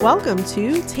Welcome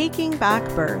to Taking Back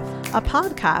Birth, a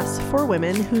podcast for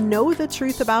women who know the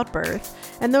truth about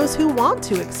birth and those who want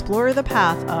to explore the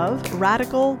path of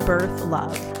radical birth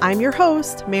love. I'm your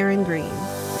host, Maren Green.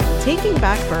 Taking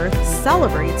Back Birth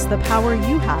celebrates the power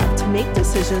you have to make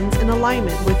decisions in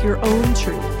alignment with your own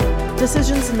truth.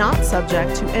 Decisions not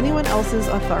subject to anyone else's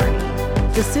authority.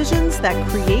 Decisions that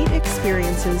create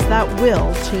experiences that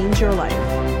will change your life.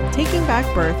 Taking Back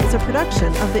Birth is a production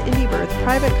of the Indie Birth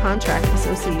Private Contract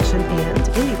Association and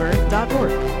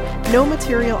indiebirth.org. No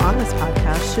material on this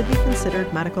podcast should be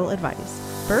considered medical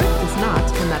advice. Birth is not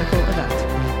a medical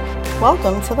event.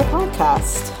 Welcome to the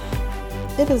podcast.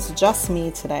 It is just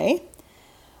me today.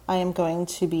 I am going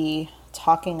to be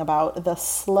talking about the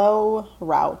slow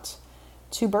route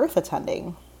to birth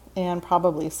attending and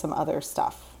probably some other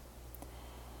stuff.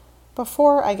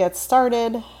 Before I get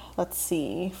started, let's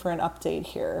see for an update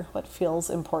here what feels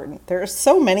important. There are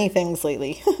so many things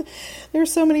lately. There are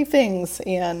so many things.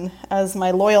 And as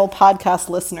my loyal podcast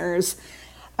listeners,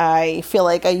 I feel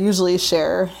like I usually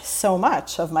share so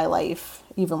much of my life,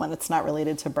 even when it's not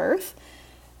related to birth.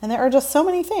 And there are just so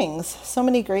many things, so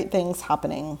many great things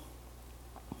happening.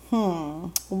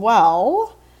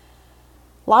 Well,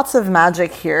 lots of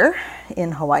magic here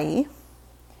in Hawaii.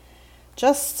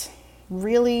 Just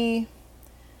really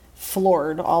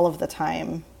floored all of the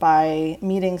time by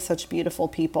meeting such beautiful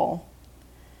people.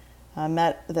 I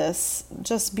met this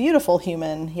just beautiful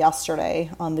human yesterday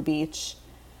on the beach,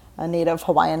 a native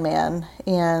Hawaiian man,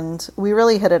 and we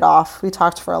really hit it off. We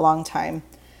talked for a long time.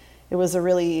 It was a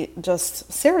really just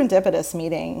serendipitous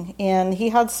meeting, and he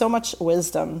had so much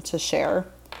wisdom to share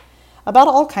about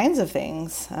all kinds of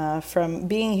things, from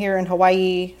being here in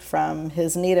Hawaii, from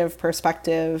his native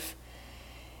perspective,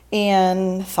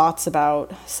 and thoughts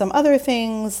about some other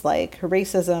things like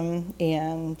racism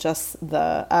and just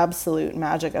the absolute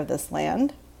magic of this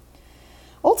land.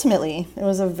 Ultimately, it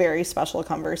was a very special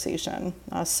conversation,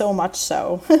 so much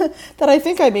so that I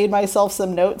think I made myself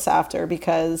some notes after,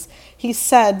 because he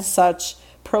said such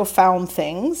profound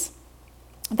things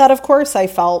that, of course, I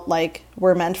felt like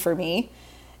were meant for me.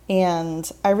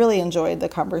 And I really enjoyed the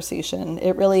conversation.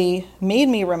 It really made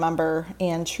me remember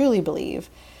and truly believe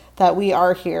that we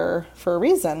are here for a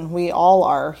reason. We all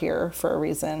are here for a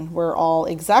reason. We're all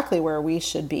exactly where we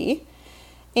should be.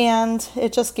 And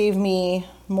it just gave me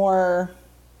more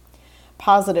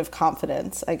positive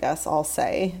confidence, I guess I'll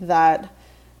say, that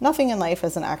nothing in life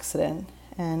is an accident.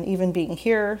 And even being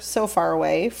here so far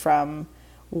away from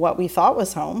what we thought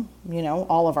was home,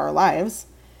 all of our lives,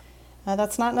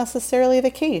 that's not necessarily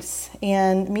the case.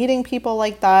 And meeting people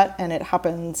like that, and it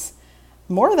happens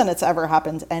more than it's ever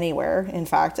happened anywhere. In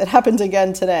fact, it happened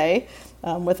again today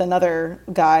with another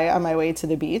guy on my way to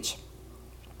the beach.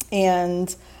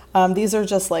 And these are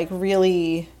just like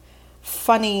really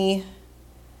funny,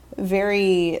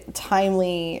 very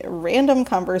timely, random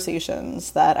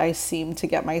conversations that I seem to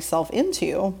get myself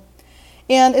into.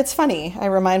 And it's funny, I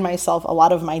remind myself a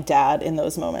lot of my dad in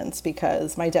those moments,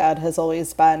 because my dad has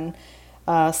always been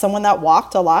someone that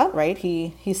walked a lot, right?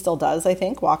 He still does, I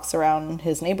think, walks around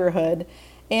his neighborhood,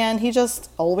 and he just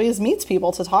always meets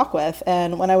people to talk with.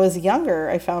 And when I was younger,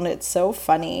 I found it so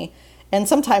funny and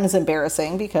sometimes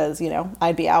embarrassing because,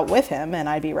 I'd be out with him and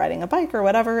I'd be riding a bike or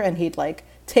whatever, and he'd like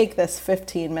take this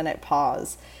 15-minute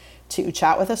pause to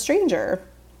chat with a stranger.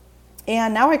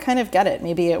 And now I kind of get it.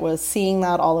 Maybe it was seeing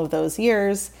that all of those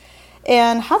years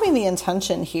and having the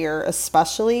intention here,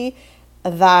 especially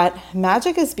that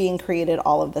magic is being created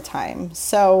all of the time.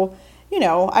 So,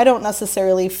 I don't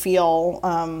necessarily feel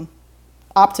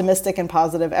optimistic and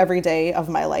positive every day of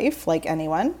my life like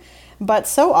anyone, but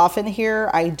so often here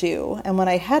I do. And when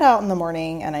I head out in the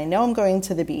morning and I know I'm going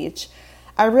to the beach,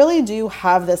 I really do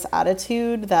have this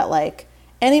attitude that like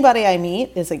anybody I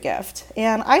meet is a gift.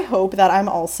 And I hope that I'm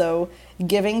also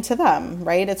giving to them,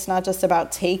 right? It's not just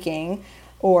about taking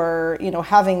or,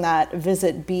 having that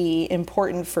visit be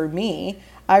important for me.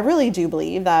 I really do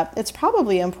believe that it's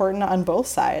probably important on both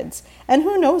sides. And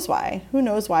who knows why? Who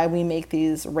knows why we make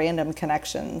these random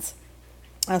connections?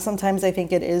 Sometimes I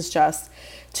think it is just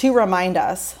to remind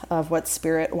us of what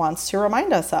Spirit wants to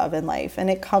remind us of in life. And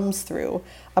it comes through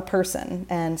a person,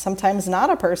 and sometimes not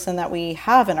a person that we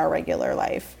have in our regular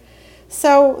life.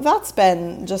 So that's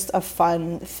been just a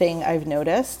fun thing I've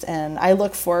noticed, and I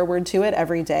look forward to it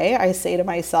every day. I say to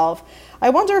myself, I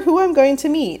wonder who I'm going to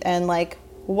meet and like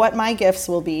what my gifts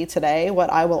will be today, what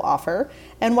I will offer,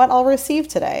 and what I'll receive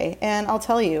today. And I'll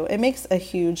tell you, it makes a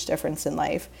huge difference in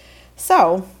life.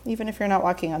 So even if you're not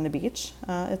walking on the beach,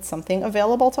 it's something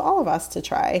available to all of us to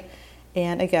try.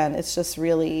 And again, it's just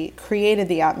really created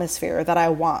the atmosphere that I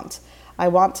want. I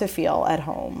want to feel at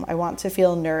home. I want to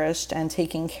feel nourished and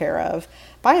taken care of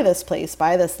by this place,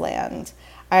 by this land.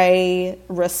 I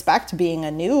respect being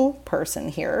a new person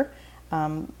here,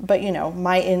 but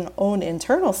my own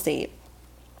internal state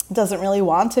doesn't really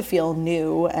want to feel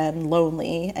new and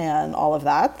lonely and all of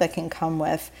that can come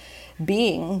with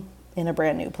being in a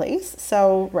brand new place.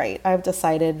 So, right, I've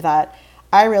decided that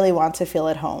I really want to feel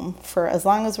at home for as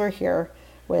long as we're here,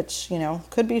 which,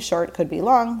 could be short, could be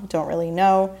long, don't really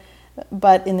know.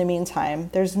 But in the meantime,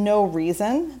 there's no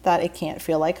reason that it can't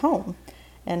feel like home.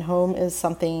 And home is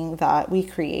something that we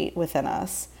create within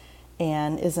us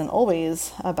and isn't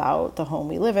always about the home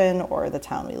we live in or the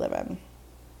town we live in.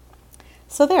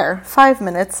 So there, 5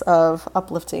 minutes of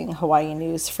uplifting Hawaii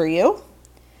news for you.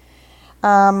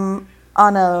 On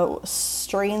a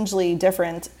strangely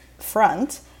different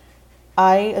front,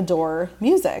 I adore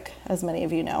music, as many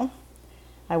of you know.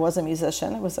 I was a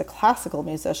musician. I was a classical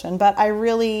musician, but I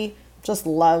really just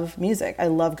love music. I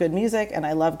love good music and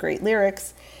I love great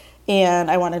lyrics. And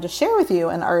I wanted to share with you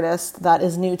an artist that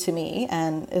is new to me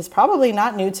and is probably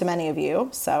not new to many of you.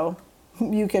 So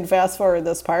you can fast forward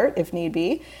this part if need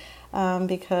be,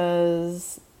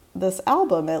 because this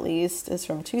album at least is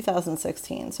from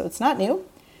 2016. So it's not new,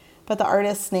 but the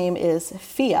artist's name is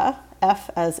Fia, F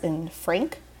as in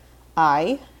Frank,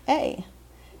 I-A.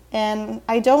 And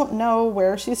I don't know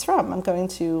where she's from. I'm going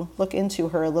to look into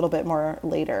her a little bit more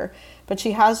later. But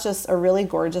she has just a really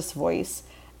gorgeous voice.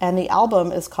 And the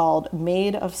album is called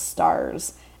Made of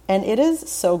Stars. And it is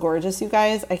so gorgeous, you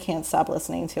guys. I can't stop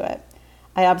listening to it.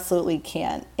 I absolutely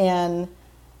can't. And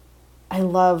I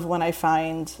love when I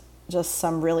find just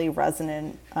some really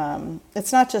resonant,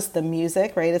 it's not just the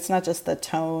music, right? It's not just the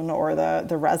tone or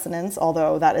the resonance,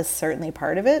 although that is certainly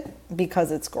part of it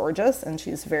because it's gorgeous and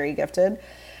she's very gifted.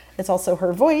 It's also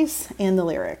her voice and the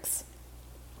lyrics.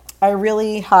 I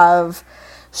really have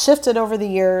shifted over the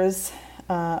years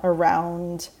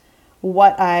around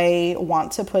what I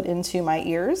want to put into my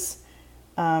ears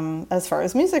as far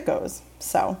as music goes.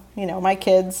 So, my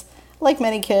kids, like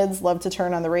many kids, love to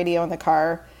turn on the radio in the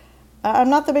car. I'm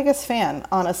not the biggest fan,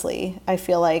 honestly. I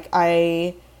feel like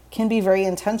I can be very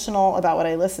intentional about what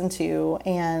I listen to,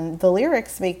 and the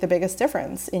lyrics make the biggest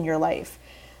difference in your life.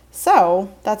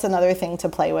 So that's another thing to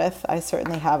play with. I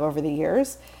certainly have over the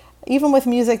years, even with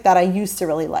music that I used to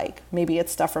really like. Maybe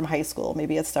it's stuff from high school,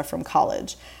 maybe it's stuff from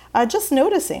college. Just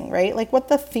noticing, right? Like what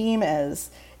the theme is.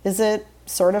 Is it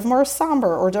sort of more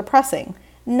somber or depressing?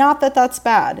 Not that that's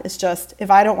bad. It's just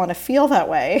if I don't want to feel that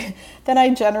way, then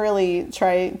I generally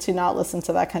try to not listen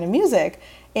to that kind of music.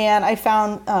 And I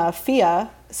found Fia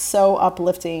so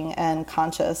uplifting and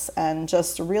conscious and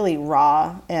just really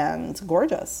raw and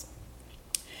gorgeous.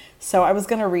 So I was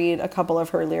going to read a couple of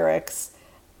her lyrics,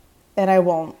 and I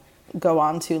won't go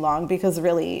on too long because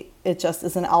really it just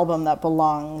is an album that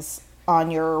belongs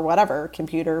on your whatever,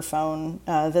 computer, phone.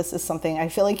 This is something I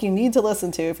feel like you need to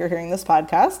listen to if you're hearing this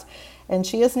podcast. And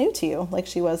she is new to you, like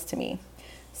she was to me.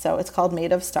 So it's called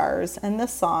Made of Stars. And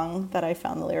this song that I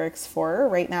found the lyrics for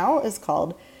right now is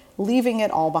called Leaving It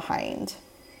All Behind.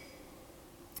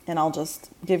 And I'll just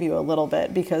give you a little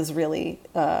bit because really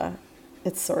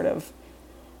it's sort of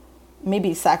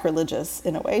maybe sacrilegious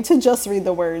in a way to just read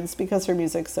the words because her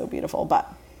music's so beautiful. But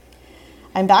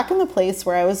I'm back in the place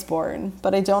where I was born,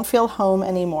 but I don't feel home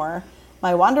anymore.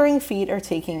 My wandering feet are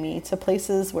taking me to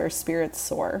places where spirits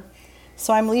soar.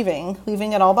 So I'm leaving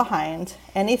it all behind,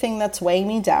 anything that's weighing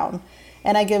me down,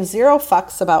 and I give zero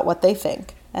fucks about what they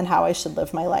think and how I should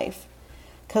live my life.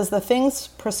 'Cause the things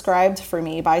prescribed for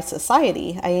me by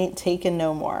society, I ain't taken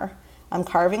no more. I'm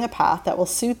carving a path that will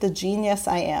suit the genius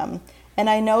I am, and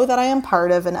I know that I am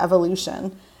part of an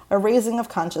evolution, a raising of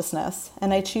consciousness,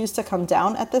 and I choose to come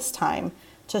down at this time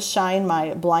to shine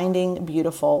my blinding,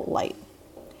 beautiful light.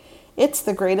 It's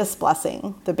the greatest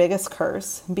blessing, the biggest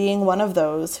curse, being one of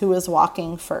those who is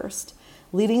walking first,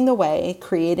 leading the way,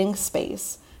 creating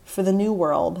space for the new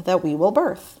world that we will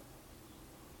birth.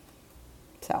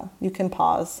 So you can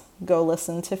pause, go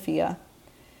listen to Fia.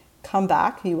 Come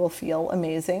back, you will feel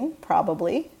amazing,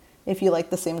 probably, if you like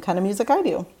the same kind of music I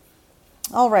do.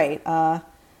 All right, I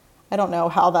don't know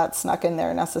how that snuck in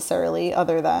there necessarily,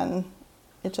 other than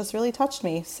it just really touched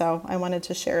me. So I wanted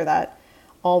to share that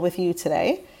all with you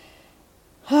today.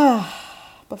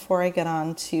 Before I get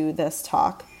on to this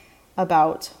talk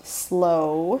about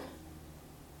slow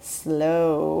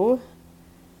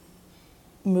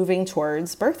moving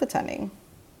towards birth attending.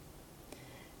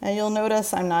 And you'll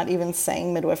notice I'm not even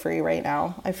saying midwifery right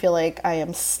now. I feel like I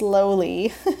am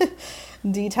slowly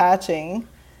detaching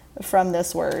from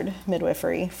this word,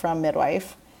 midwifery, from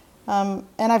midwife. And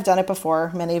I've done it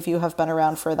before. Many of you have been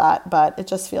around for that, but it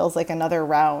just feels like another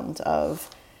round of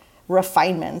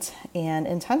refinement and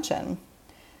intention.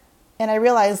 And I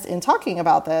realized in talking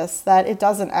about this that it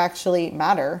doesn't actually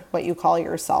matter what you call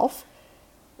yourself.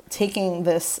 Taking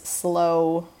this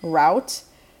slow route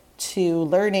to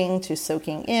learning, to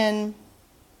soaking in,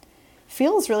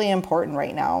 feels really important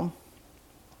right now.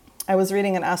 I was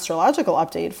reading an astrological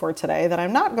update for today that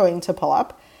I'm not going to pull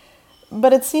up,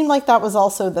 but it seemed like that was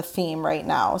also the theme right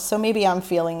now. So maybe I'm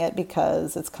feeling it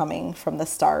because it's coming from the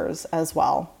stars as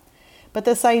well. But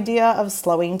this idea of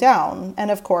slowing down,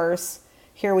 and of course,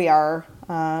 here we are.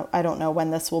 I don't know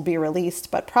when this will be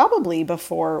released, but probably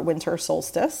before winter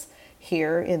solstice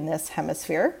here in this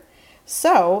hemisphere.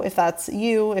 So if that's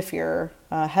you, if you're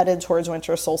headed towards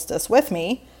winter solstice with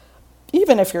me,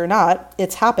 even if you're not,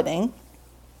 it's happening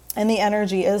and the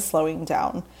energy is slowing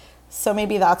down. So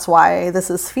maybe that's why this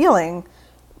is feeling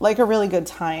like a really good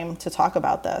time to talk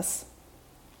about this.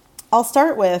 I'll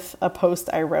start with a post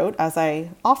I wrote, as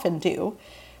I often do,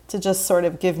 to just sort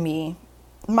of give me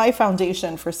my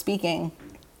foundation for speaking.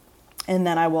 And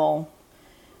then I will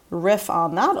riff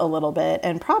on that a little bit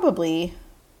and probably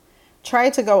try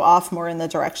to go off more in the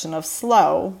direction of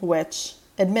slow, which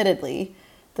admittedly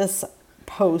this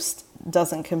post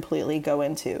doesn't completely go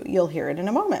into. You'll hear it in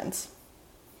a moment.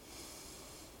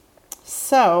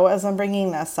 So as I'm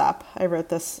bringing this up, I wrote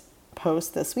this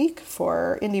post this week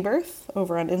for Indie Birth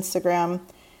over on Instagram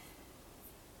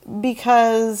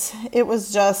because it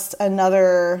was just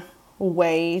another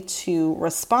way to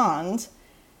respond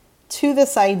to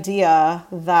this idea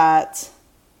that,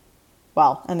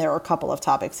 well, and there are a couple of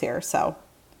topics here, so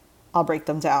I'll break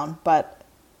them down. But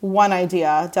one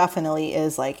idea definitely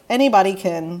is like anybody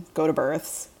can go to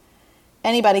births.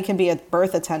 Anybody can be a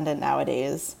birth attendant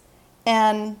nowadays.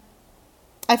 And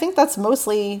I think that's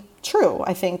mostly true.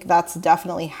 I think that's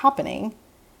definitely happening.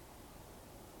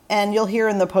 And you'll hear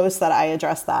in the post that I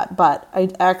address that, but I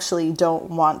actually don't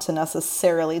want to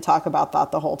necessarily talk about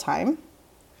that the whole time.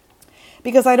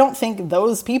 Because I don't think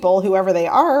those people, whoever they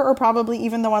are probably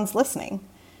even the ones listening.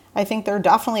 I think there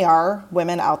definitely are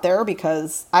women out there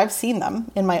because I've seen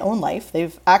them in my own life.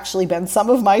 They've actually been some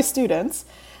of my students.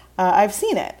 I've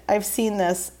seen it. I've seen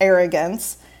this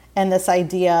arrogance and this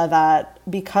idea that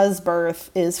because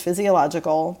birth is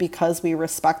physiological, because we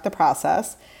respect the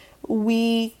process,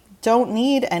 we don't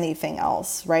need anything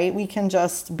else, right? We can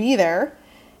just be there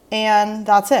and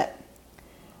that's it.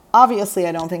 Obviously,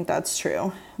 I don't think that's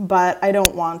true, but I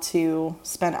don't want to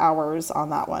spend hours on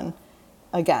that one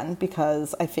again,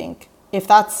 because I think if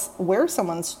that's where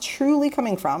someone's truly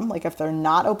coming from, like if they're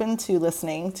not open to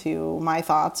listening to my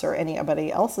thoughts or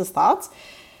anybody else's thoughts,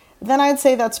 then I'd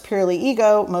say that's purely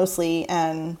ego mostly,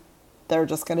 and they're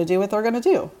just going to do what they're going to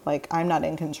do. Like I'm not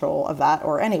in control of that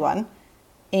or anyone,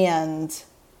 and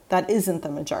that isn't the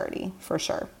majority for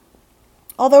sure.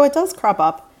 Although it does crop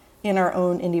up in our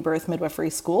own Indie Birth Midwifery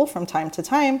School from time to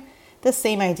time, this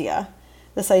same idea.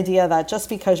 This idea that just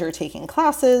because you're taking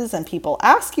classes and people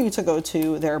ask you to go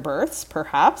to their births,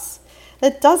 perhaps,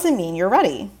 that doesn't mean you're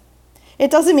ready.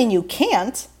 It doesn't mean you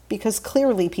can't, because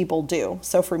clearly people do.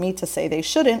 So for me to say they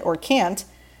shouldn't or can't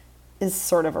is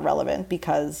sort of irrelevant,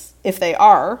 because if they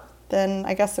are, then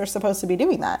I guess they're supposed to be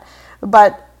doing that.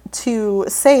 But to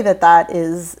say that that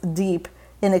is deep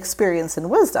in experience and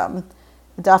wisdom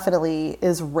definitely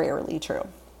is rarely true.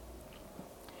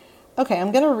 Okay,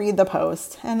 I'm going to read the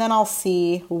post and then I'll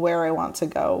see where I want to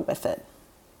go with it.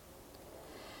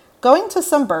 Going to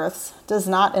some births does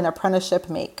not an apprenticeship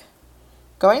make.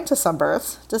 Going to some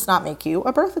births does not make you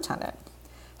a birth attendant.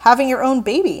 Having your own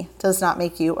baby does not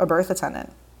make you a birth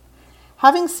attendant.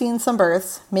 Having seen some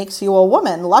births makes you a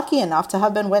woman lucky enough to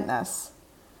have been witness.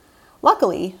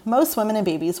 Luckily, most women and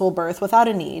babies will birth without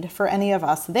a need for any of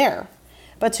us there.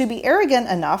 But to be arrogant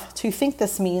enough to think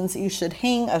this means you should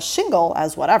hang a shingle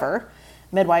as whatever,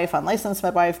 midwife, unlicensed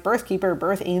midwife, birth keeper,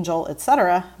 birth angel,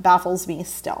 etc., baffles me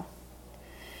still.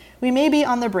 We may be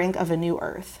on the brink of a new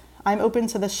earth. I'm open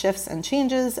to the shifts and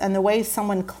changes and the way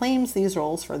someone claims these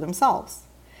roles for themselves.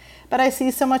 But I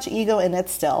see so much ego in it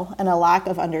still, and a lack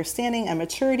of understanding and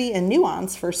maturity and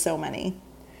nuance for so many.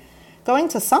 Going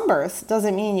to some births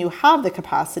doesn't mean you have the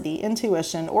capacity,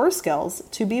 intuition, or skills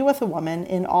to be with a woman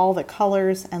in all the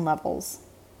colors and levels.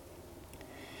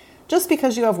 Just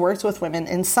because you have worked with women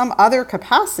in some other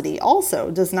capacity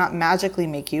also does not magically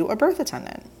make you a birth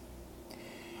attendant.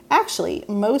 Actually,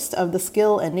 most of the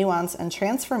skill and nuance and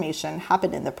transformation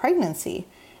happen in the pregnancy,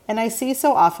 and I see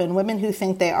so often women who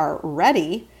think they are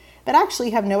ready, but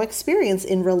actually have no experience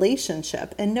in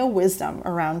relationship and no wisdom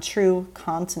around true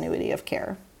continuity of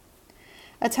care.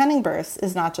 Attending births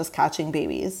is not just catching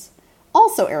babies.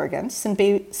 Also arrogant,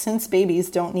 since babies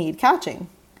don't need catching.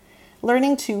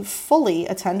 Learning to fully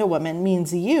attend a woman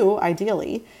means you,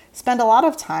 ideally, spend a lot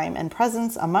of time and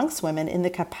presence amongst women in the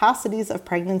capacities of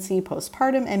pregnancy,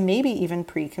 postpartum, and maybe even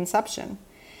preconception.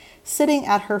 Sitting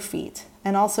at her feet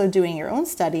and also doing your own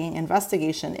studying,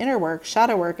 investigation, inner work,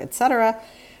 shadow work, etc.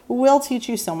 will teach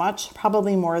you so much,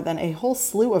 probably more than a whole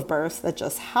slew of births that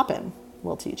just happen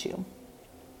will teach you.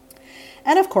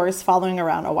 And of course, following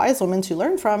around a wise woman to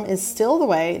learn from is still the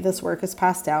way this work is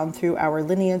passed down through our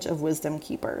lineage of wisdom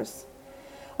keepers.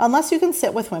 Unless you can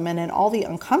sit with women in all the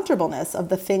uncomfortableness of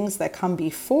the things that come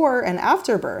before and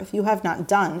after birth, you have not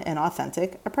done an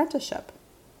authentic apprenticeship.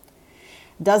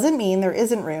 Doesn't mean there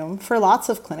isn't room for lots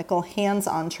of clinical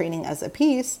hands-on training as a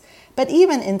piece, but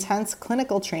even intense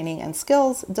clinical training and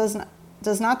skills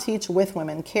does not teach with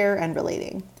women care and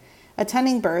relating.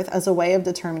 Attending birth as a way of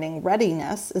determining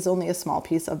readiness is only a small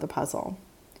piece of the puzzle.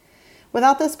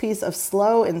 Without this piece of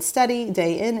slow and steady,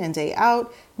 day in and day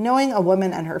out, knowing a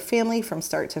woman and her family from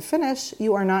start to finish,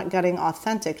 you are not getting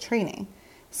authentic training.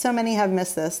 So many have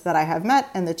missed this that I have met,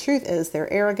 and the truth is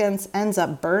their arrogance ends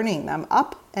up burning them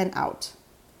up and out.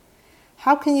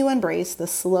 How can you embrace the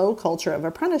slow culture of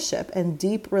apprenticeship and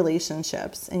deep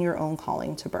relationships in your own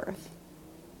calling to birth?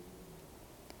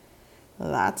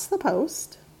 That's the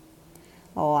post.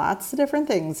 Lots of different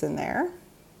things in there.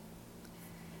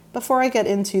 Before I get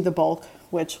into the bulk,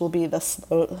 which will be the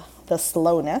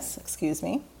slowness,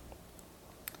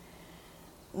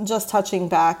 just touching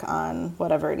back on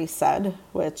what I've already said,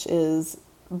 which is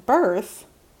birth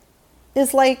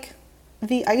is like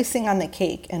the icing on the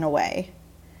cake in a way.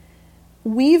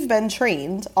 We've been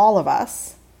trained, all of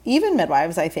us, even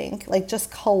midwives, I think, like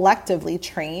just collectively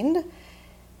trained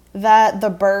that the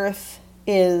birth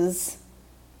is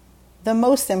the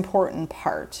most important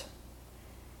part.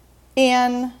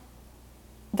 And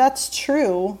that's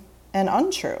true and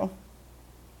untrue.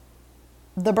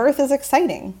 The birth is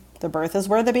exciting. The birth is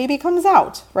where the baby comes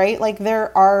out, right? Like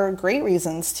there are great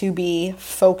reasons to be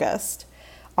focused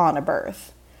on a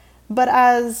birth. But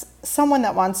as someone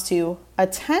that wants to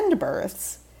attend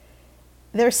births,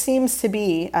 there seems to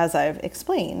be, as I've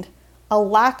explained, a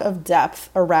lack of depth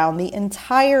around the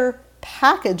entire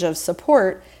package of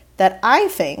support that I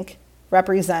think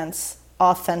represents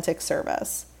authentic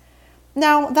service.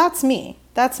 Now, that's me.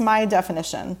 That's my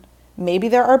definition. Maybe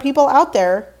there are people out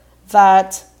there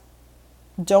that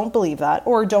don't believe that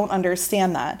or don't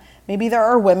understand that. Maybe there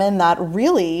are women that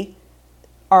really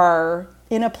are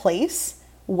in a place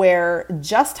where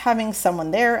just having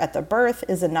someone there at the birth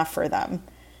is enough for them.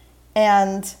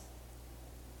 And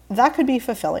that could be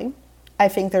fulfilling. I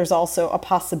think there's also a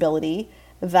possibility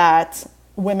that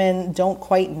women don't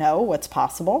quite know what's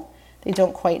possible. They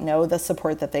don't quite know the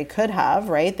support that they could have,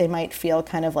 right? They might feel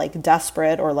kind of like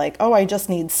desperate or like, oh, I just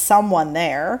need someone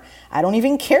there. I don't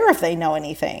even care if they know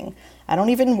anything. I don't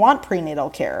even want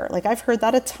prenatal care. Like I've heard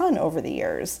that a ton over the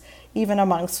years, even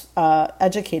amongst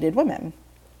educated women.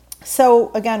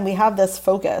 So again, we have this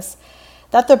focus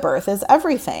that the birth is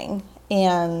everything.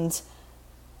 And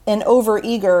an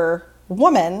overeager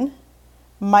woman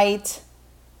might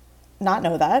not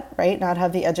know that, right? Not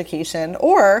have the education.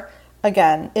 Or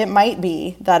again, it might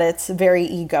be that it's very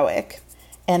egoic.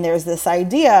 And there's this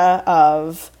idea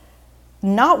of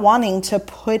not wanting to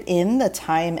put in the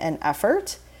time and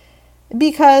effort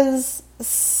because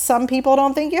some people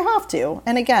don't think you have to.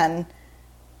 And again,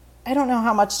 I don't know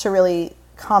how much to really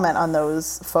comment on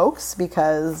those folks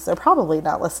because they're probably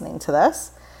not listening to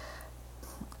this.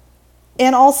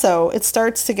 And also, it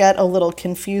starts to get a little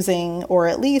confusing or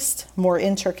at least more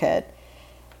intricate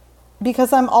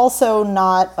because I'm also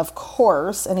not, of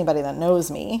course, anybody that knows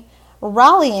me,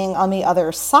 rallying on the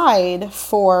other side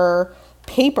for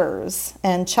papers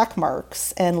and check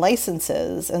marks and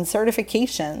licenses and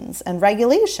certifications and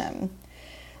regulation.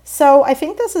 So I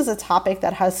think this is a topic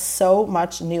that has so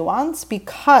much nuance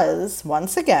because,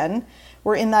 once again,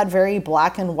 we're in that very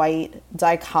black and white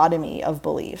dichotomy of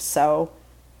beliefs. So,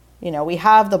 we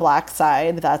have the black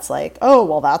side that's like, oh,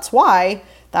 well, that's why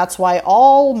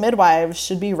all midwives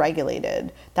should be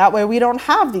regulated. That way we don't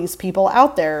have these people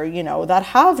out there, that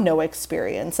have no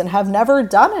experience and have never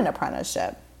done an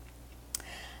apprenticeship.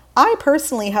 I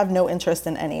personally have no interest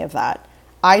in any of that.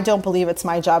 I don't believe it's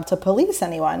my job to police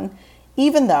anyone,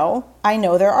 even though I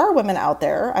know there are women out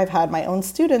there. I've had my own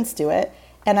students do it,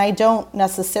 and I don't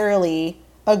necessarily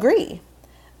agree.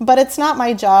 But it's not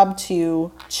my job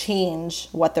to change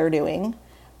what they're doing.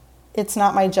 It's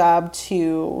not my job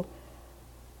to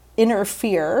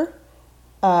interfere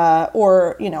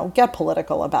or get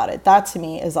political about it. That to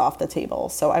me is off the table.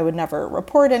 So I would never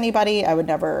report anybody. I would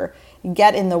never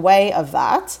get in the way of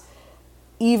that.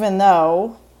 even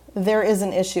though there is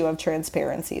an issue of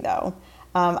transparency, though.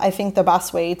 I think the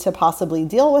best way to possibly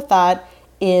deal with that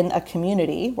in a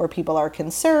community where people are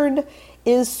concerned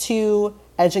is to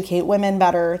educate women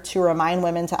better, to remind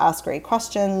women to ask great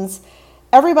questions.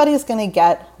 Everybody's going to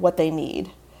get what they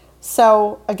need.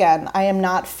 So again, I am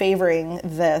not favoring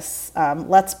this,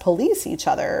 let's police each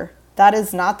other. That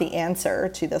is not the answer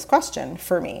to this question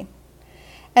for me.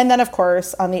 And then, of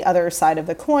course, on the other side of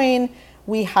the coin,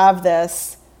 we have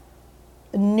this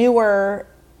newer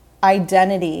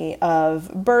identity of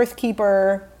birth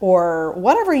keeper, or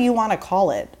whatever you want to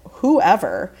call it,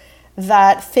 whoever,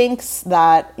 that thinks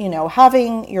that,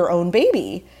 having your own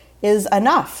baby is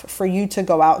enough for you to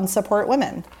go out and support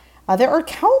women. There are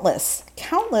countless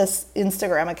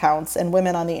Instagram accounts and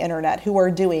women on the internet who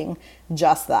are doing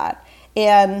just that.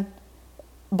 And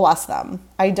bless them.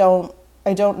 I don't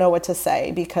know what to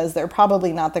say, because they're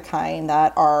probably not the kind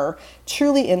that are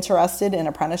truly interested in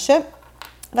apprenticeship.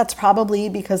 That's probably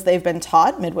because they've been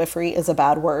taught midwifery is a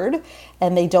bad word,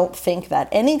 and they don't think that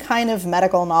any kind of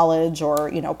medical knowledge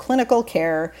or, clinical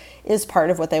care is part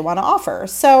of what they want to offer.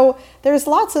 So there's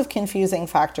lots of confusing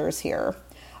factors here.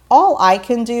 All I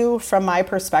can do from my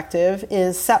perspective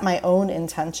is set my own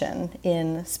intention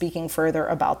in speaking further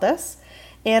about this,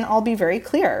 and I'll be very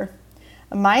clear.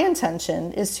 My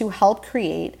intention is to help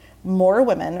create more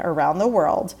women around the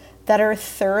world that are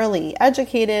thoroughly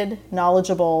educated,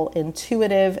 knowledgeable,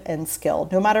 intuitive, and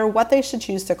skilled, no matter what they should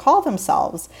choose to call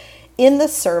themselves, in the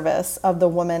service of the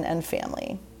woman and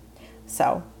family.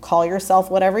 So call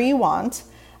yourself whatever you want,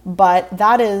 but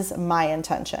that is my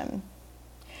intention.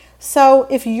 So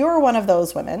if you're one of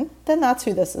those women, then that's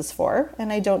who this is for,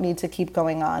 and I don't need to keep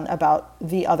going on about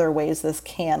the other ways this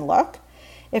can look.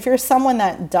 If you're someone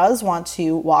that does want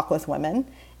to walk with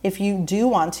women, if you do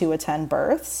want to attend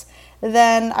births,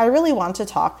 then I really want to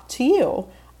talk to you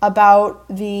about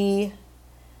the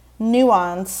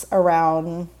nuance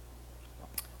around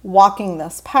walking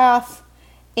this path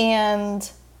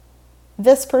and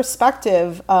this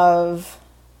perspective of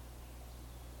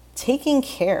taking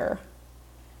care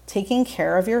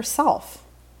of yourself,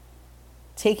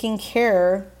 taking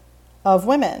care of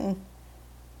women,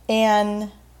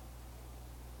 and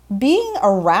being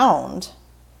around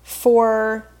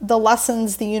for the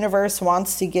lessons the universe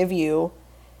wants to give you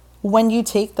when you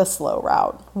take the slow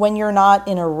route, when you're not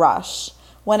in a rush,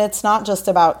 when it's not just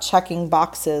about checking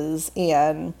boxes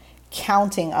and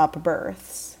counting up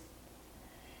births.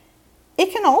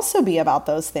 It can also be about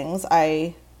those things,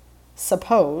 I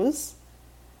suppose.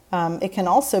 It can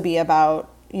also be about,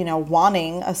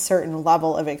 wanting a certain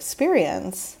level of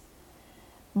experience.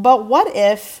 But what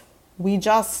if we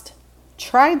just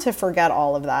tried to forget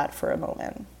all of that for a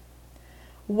moment?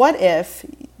 What if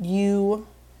you,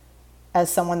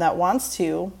 as someone that wants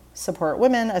to support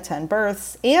women, attend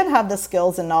births, and have the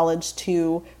skills and knowledge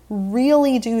to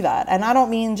really do that? And I don't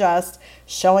mean just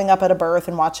showing up at a birth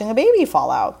and watching a baby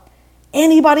fall out.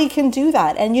 Anybody can do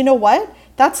that. And you know what?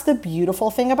 That's the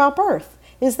beautiful thing about birth,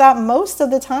 is that most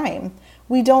of the time,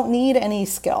 we don't need any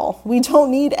skill. We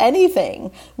don't need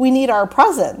anything. We need our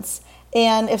presence.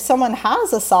 And if someone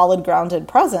has a solid, grounded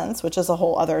presence, which is a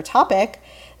whole other topic,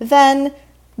 then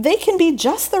they can be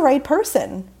just the right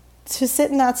person to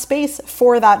sit in that space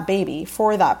for that baby,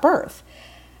 for that birth.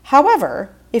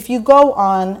 However, if you go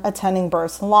on attending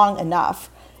births long enough,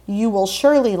 you will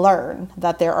surely learn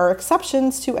that there are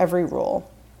exceptions to every rule.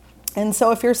 And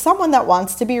so if you're someone that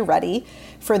wants to be ready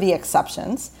for the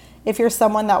exceptions, if you're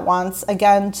someone that wants,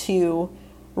 again, to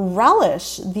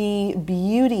relish the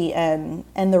beauty and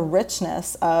the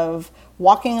richness of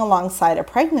walking alongside a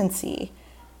pregnancy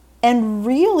and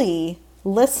really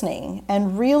listening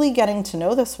and really getting to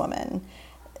know this woman,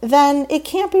 then it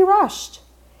can't be rushed.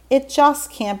 It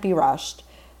just can't be rushed.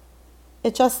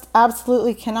 It just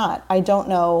absolutely cannot. I don't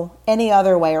know any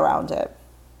other way around it.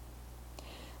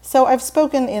 So I've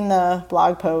spoken in the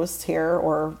blog post here,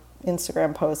 or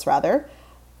Instagram post rather,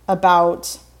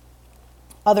 about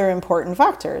other important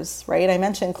factors, right? I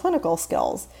mentioned clinical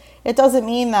skills. It doesn't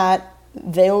mean that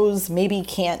those maybe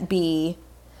can't be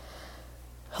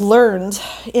learned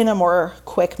in a more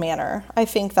quick manner. I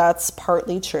think that's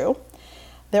partly true.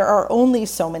 There are only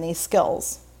so many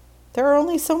skills.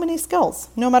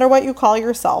 No matter what you call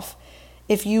yourself.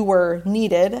 If you were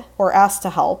needed or asked to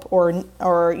help, or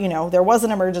there was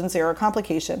an emergency or a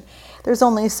complication, there's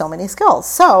only so many skills.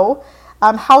 So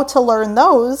how to learn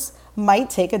those might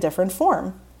take a different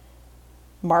form.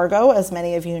 Margot, as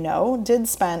many of you know, did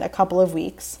spend a couple of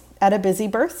weeks at a busy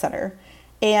birth center,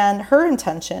 and her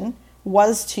intention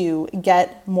was to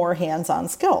get more hands-on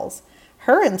skills.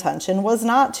 Her intention was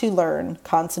not to learn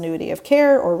continuity of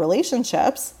care or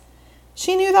relationships.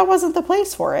 she knew that wasn't the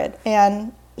place for it.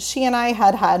 And she and I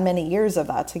had had many years of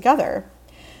that together.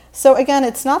 So again,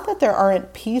 it's not that there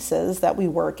aren't pieces that we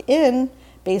work in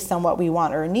based on what we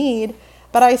want or need,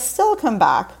 but I still come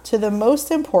back to the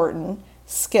most important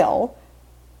skill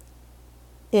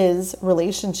is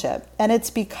relationship. And it's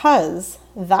because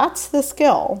that's the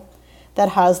skill that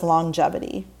has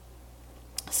longevity.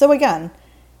 So again,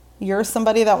 you're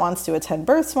somebody that wants to attend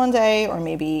births one day, or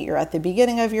maybe you're at the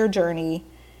beginning of your journey.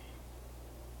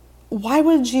 Why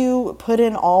would you put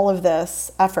in all of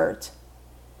this effort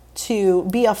to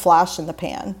be a flash in the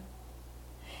pan?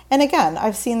 And again,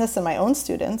 I've seen this in my own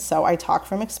students, so I talk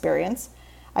from experience.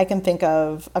 I can think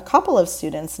of a couple of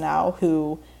students now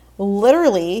who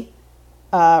literally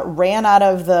ran out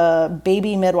of the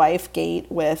baby midwife gate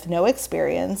with no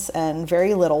experience and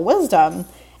very little wisdom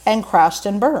and crashed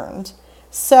and burned.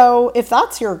 So if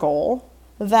that's your goal,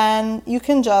 then you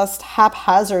can just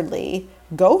haphazardly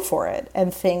go for it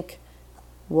and think,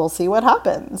 we'll see what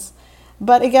happens.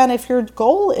 But again, if your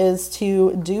goal is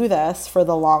to do this for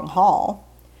the long haul,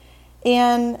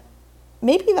 and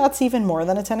maybe that's even more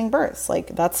than attending births,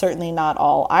 like that's certainly not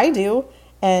all I do.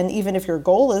 And even if your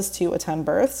goal is to attend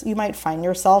births, you might find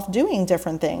yourself doing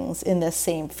different things in this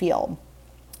same field.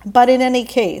 But in any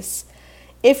case,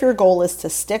 if your goal is to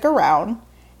stick around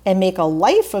and make a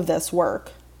life of this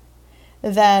work,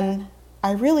 then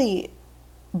I really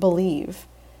believe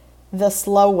the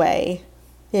slow way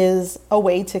is a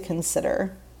way to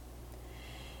consider.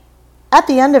 At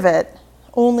the end of it,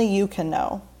 only you can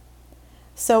know.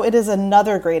 So it is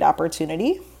another great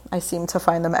opportunity. I seem to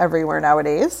find them everywhere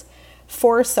nowadays.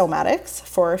 For somatics,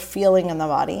 for feeling in the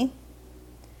body.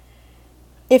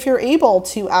 If you're able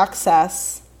to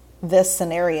access this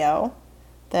scenario,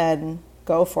 then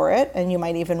go for it. And you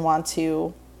might even want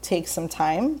to take some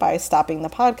time by stopping the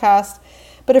podcast.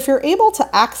 But if you're able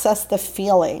to access the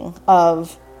feeling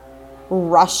of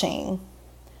rushing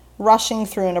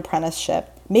through an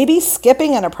apprenticeship, maybe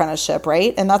skipping an apprenticeship,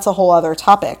 right? And that's a whole other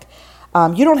topic.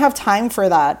 You don't have time for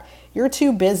that. You're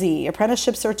too busy.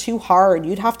 Apprenticeships are too hard.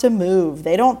 You'd have to move.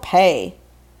 They don't pay.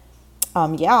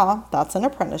 Yeah, that's an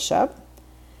apprenticeship.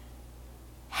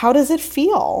 How does it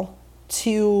feel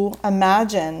to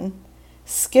imagine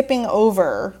skipping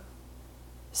over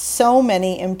so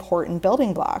many important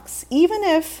building blocks, even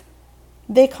if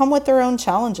they come with their own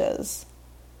challenges?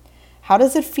 How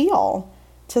does it feel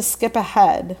to skip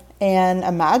ahead and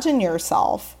imagine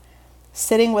yourself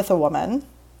sitting with a woman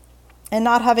and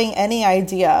not having any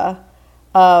idea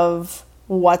of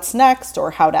what's next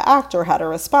or how to act or how to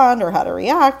respond or how to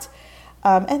react?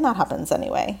 And that happens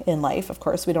anyway in life. Of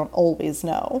course, we don't always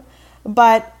know.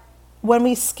 But when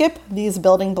we skip these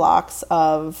building blocks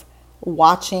of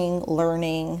watching,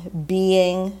 learning,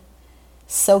 being,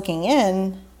 soaking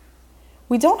in,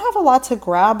 we don't have a lot to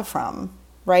grab from,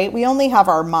 right? We only have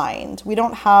our mind. We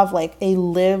don't have like a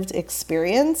lived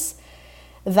experience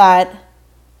that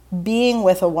being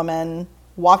with a woman,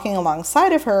 walking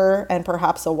alongside of her, and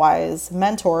perhaps a wise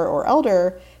mentor or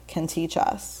elder can teach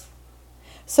us.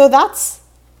 So that's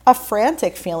a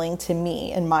frantic feeling to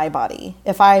me in my body.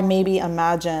 If I maybe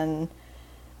imagine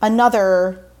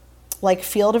another like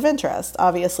field of interest,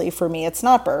 obviously for me it's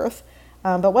not birth,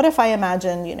 but what if I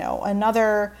imagine,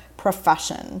 another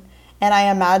profession, and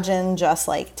I imagine just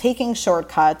like taking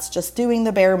shortcuts, just doing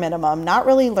the bare minimum, not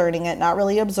really learning it, not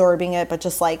really absorbing it, but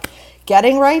just like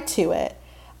getting right to it.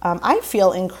 I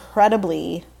feel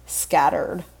incredibly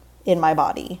scattered in my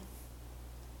body.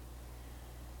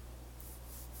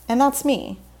 And that's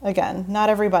me. Again, not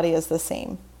everybody is the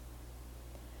same.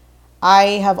 I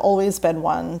have always been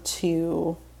one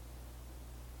to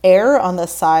err on the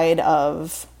side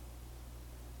of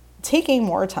taking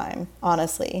more time,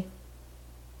 honestly.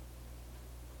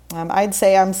 I'd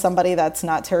say I'm somebody that's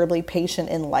not terribly patient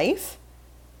in life.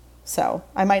 So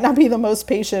I might not be the most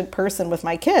patient person with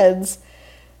my kids,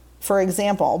 for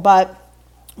example, but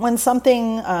when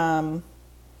something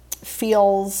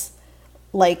feels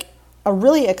like a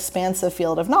really expansive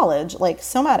field of knowledge, like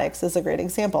somatics is a great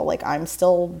example. Like I'm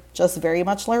still just very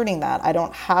much learning that. I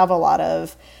don't have a lot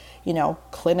of,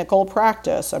 clinical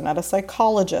practice. I'm not a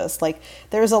psychologist. Like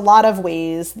there's a lot of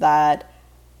ways that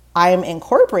I'm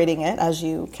incorporating it, as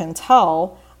you can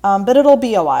tell, but it'll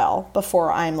be a while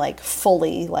before I'm like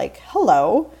fully like,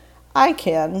 hello, I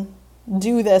can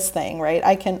do this thing, right?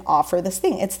 I can offer this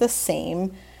thing. It's the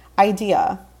same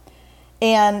idea.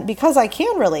 And because I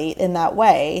can relate in that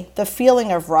way, the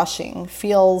feeling of rushing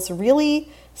feels really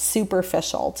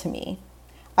superficial to me.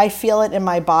 I feel it in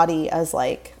my body as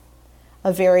like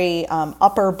a very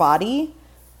upper body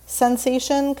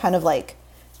sensation, kind of like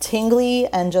tingly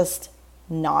and just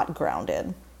not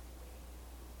grounded.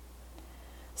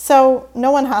 So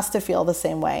no one has to feel the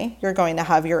same way. You're going to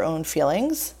have your own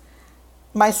feelings.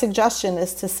 My suggestion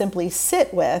is to simply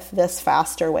sit with this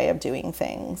faster way of doing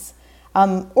things.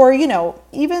 Or,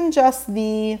 even just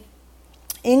the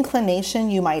inclination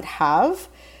you might have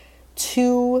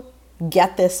to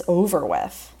get this over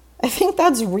with. I think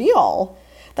that's real.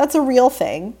 That's a real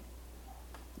thing.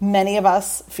 Many of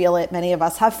us feel it. Many of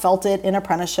us have felt it in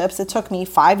apprenticeships. It took me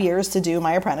 5 years to do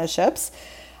my apprenticeships.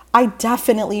 I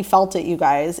definitely felt it, you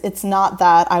guys. It's not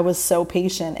that I was so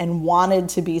patient and wanted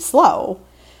to be slow.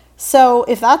 So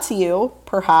if that's you,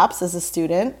 perhaps as a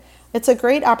student, it's a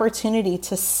great opportunity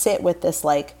to sit with this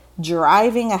like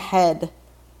driving ahead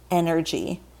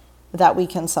energy that we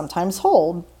can sometimes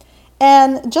hold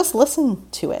and just listen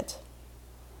to it.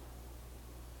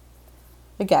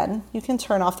 Again, you can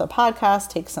turn off the podcast,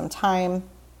 take some time.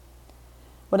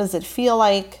 What does it feel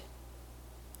like?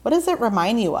 What does it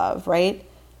remind you of, right?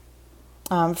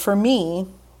 For me,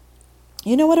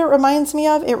 you know what it reminds me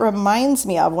of? It reminds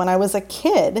me of when I was a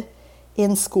kid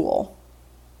in school.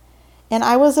 And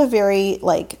I was a very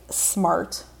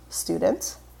smart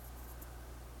student.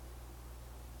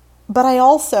 But I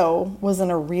also was in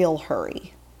a real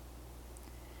hurry.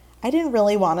 I didn't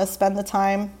really want to spend the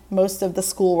time. Most of the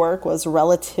schoolwork was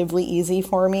relatively easy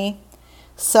for me.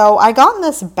 So I got in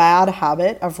this bad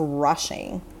habit of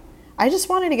rushing. I just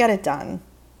wanted to get it done.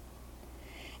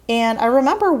 And I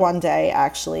remember one day,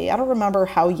 actually, I don't remember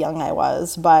how young I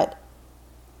was, but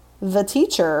the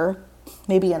teacher,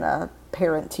 maybe in a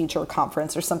parent-teacher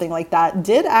conference or something like that,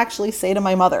 did actually say to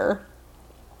my mother,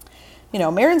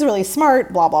 Marin's really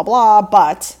smart, blah, blah, blah,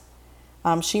 but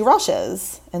she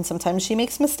rushes and sometimes she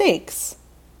makes mistakes.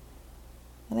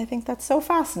 And I think that's so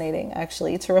fascinating,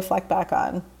 actually, to reflect back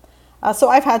on. So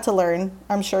I've had to learn.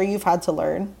 I'm sure you've had to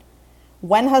learn.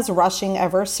 When has rushing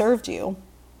ever served you?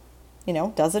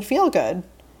 Does it feel good?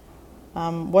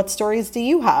 What stories do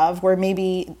you have where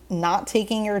maybe not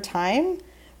taking your time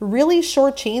really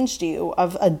shortchanged you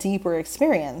of a deeper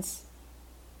experience?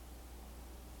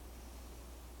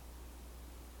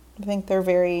 I think they're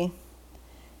very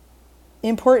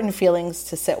important feelings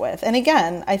to sit with. And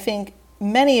again, I think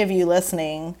many of you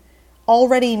listening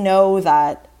already know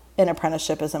that an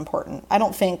apprenticeship is important. I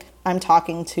don't think I'm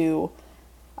talking to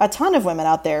a ton of women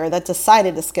out there that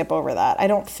decided to skip over that. I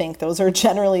don't think those are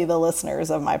generally the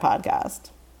listeners of my podcast.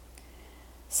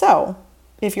 So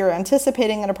if you're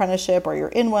anticipating an apprenticeship or you're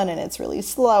in one and it's really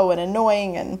slow and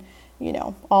annoying and,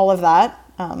 all of that,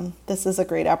 this is a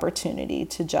great opportunity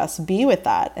to just be with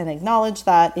that and acknowledge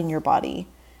that in your body.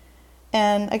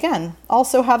 And again,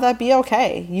 also have that be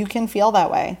okay. You can feel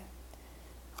that way.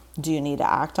 Do you need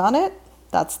to act on it?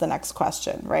 That's the next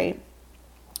question, right?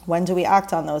 When do we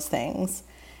act on those things?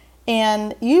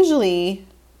 And usually,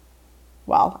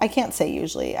 well, I can't say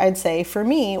usually. I'd say for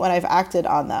me, when I've acted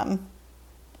on them,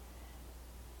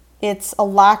 it's a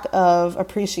lack of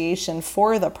appreciation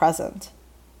for the present.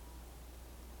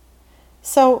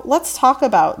 So let's talk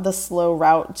about the slow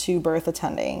route to birth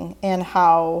attending and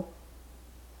how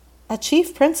a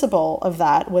chief principle of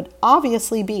that would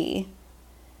obviously be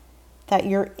that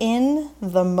you're in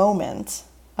the moment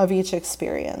of each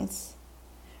experience,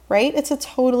 right? It's a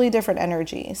totally different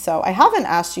energy. So I haven't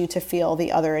asked you to feel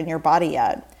the other in your body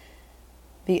yet.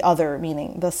 The other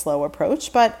meaning the slow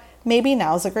approach, but maybe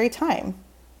now's a great time.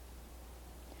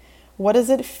 What does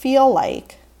it feel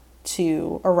like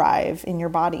to arrive in your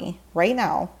body right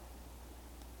now?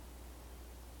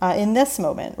 In this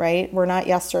moment, right? We're not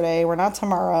yesterday, we're not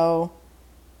tomorrow.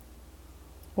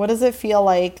 What does it feel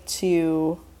like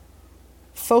to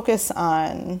focus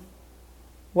on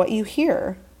what you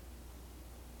hear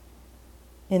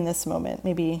in this moment?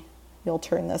 Maybe you'll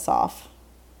turn this off.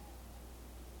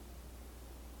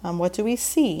 What do we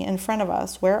see in front of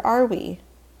us? Where are we?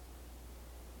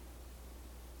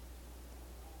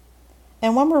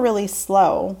 And when we're really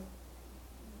slow,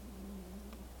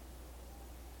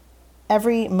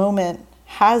 every moment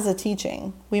has a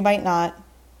teaching. We might not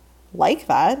like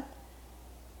that.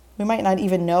 We might not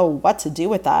even know what to do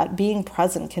with that. Being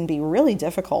present can be really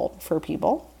difficult for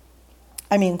people.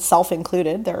 I mean, self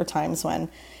included. There are times when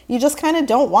you just kind of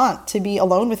don't want to be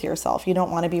alone with yourself. You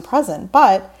don't want to be present.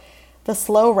 But the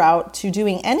slow route to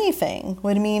doing anything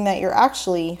would mean that you're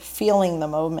actually feeling the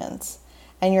moments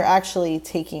and you're actually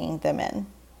taking them in.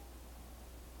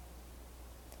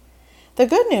 The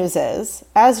good news is,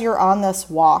 as you're on this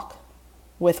walk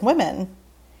with women,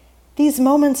 these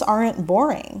moments aren't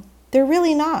boring. They're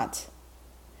really not.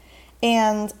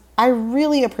 And I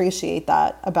really appreciate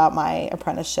that about my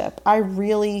apprenticeship. I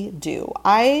really do.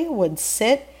 I would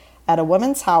sit at a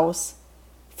woman's house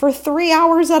for 3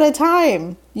 hours at a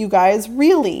time, you guys,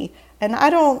 really. And I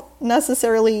don't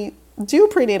necessarily do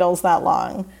prenatals that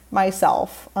long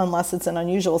myself, unless it's an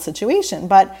unusual situation.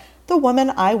 But the woman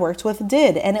I worked with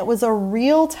did, and it was a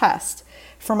real test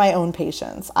for my own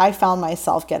patience. I found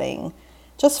myself getting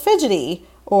just fidgety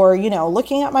or,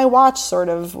 looking at my watch sort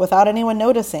of without anyone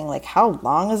noticing, like, how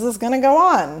long is this going to go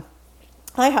on?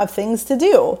 I have things to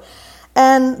do.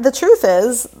 And the truth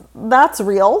is, that's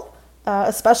real,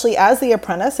 especially as the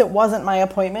apprentice. It wasn't my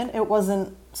appointment. It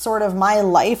wasn't sort of my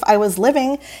life I was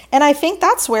living. And I think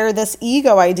that's where this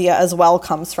ego idea as well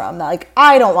comes from. Like,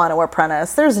 I don't want to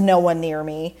apprentice. There's no one near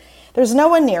me. There's no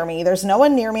one near me. There's no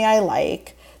one near me I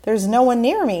like. There's no one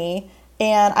near me.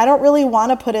 And I don't really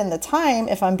want to put in the time,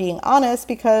 if I'm being honest,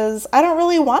 because I don't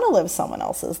really want to live someone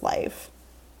else's life.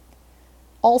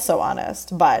 Also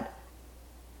honest, but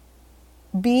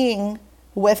being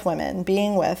with women,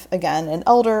 being with, again, an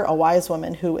elder, a wise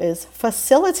woman who is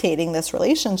facilitating this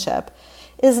relationship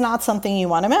is not something you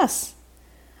want to miss.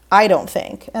 I don't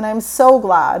think. And I'm so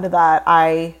glad that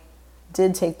I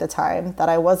did take the time, that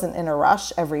I wasn't in a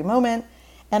rush every moment,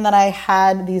 and that I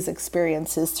had these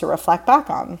experiences to reflect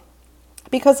back on.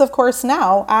 Because, of course,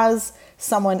 now, as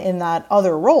someone in that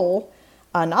other role,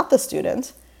 not the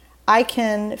student, I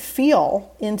can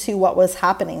feel into what was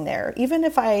happening there. Even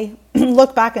if I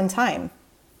look back in time,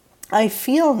 I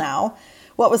feel now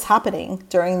what was happening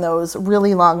during those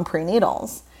really long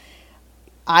prenatals.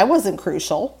 I wasn't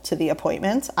crucial to the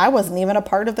appointment. I wasn't even a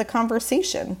part of the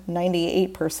conversation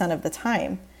 98% of the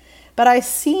time. But I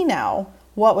see now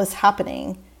what was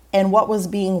happening and what was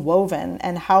being woven,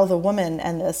 and how the woman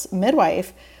and this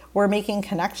midwife were making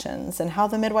connections, and how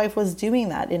the midwife was doing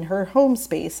that in her home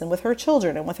space and with her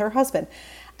children and with her husband.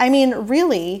 I mean,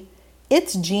 really,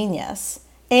 it's genius.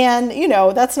 And,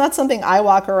 that's not something I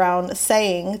walk around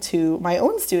saying to my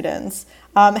own students.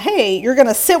 Hey, you're going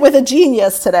to sit with a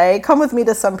genius today. Come with me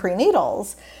to some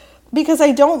prenatals. Because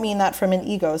I don't mean that from an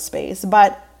ego space.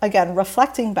 But again,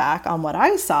 reflecting back on what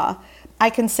I saw, I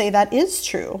can say that is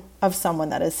true of someone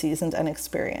that is seasoned and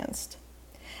experienced.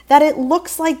 That it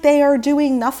looks like they are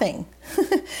doing nothing.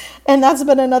 And that's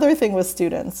been another thing with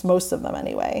students, most of them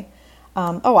anyway.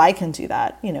 I can do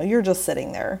that. You're just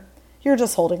sitting there. You're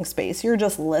just holding space. You're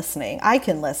just listening. I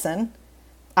can listen.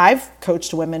 I've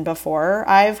coached women before.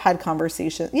 I've had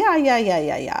conversations.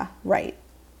 Yeah. Right.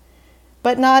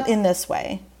 But not in this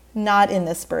way. Not in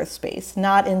this birth space.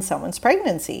 Not in someone's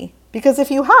pregnancy. Because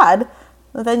if you had,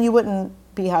 then you wouldn't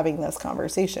be having this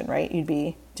conversation, right? You'd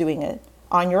be doing it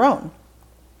on your own.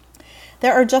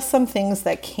 There are just some things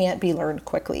that can't be learned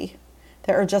quickly.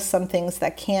 There are just some things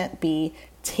that can't be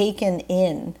taken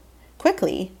in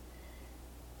quickly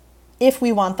if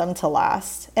we want them to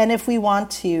last and if we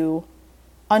want to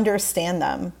understand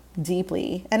them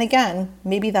deeply. And again,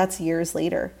 maybe that's years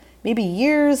later. Maybe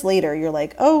years later, you're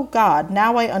like, oh God,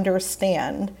 now I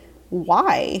understand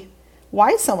why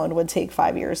someone would take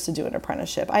 5 years to do an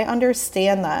apprenticeship. I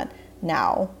understand that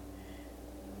now.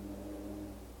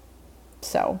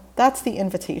 So that's the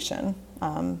invitation,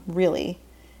 really,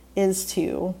 is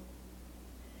to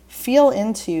feel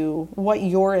into what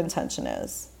your intention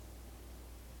is.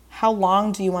 How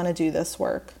long do you want to do this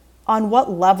work? On what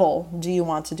level do you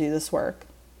want to do this work?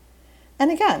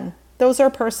 And again, those are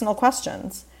personal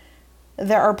questions.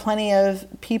 There are plenty of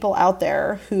people out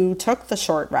there who took the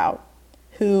short route,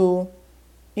 who,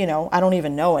 I don't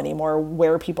even know anymore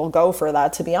where people go for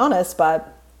that, to be honest.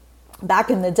 But back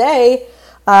in the day,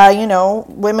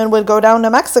 women would go down to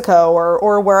Mexico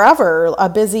or wherever, a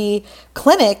busy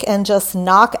clinic, and just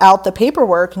knock out the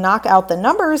paperwork, knock out the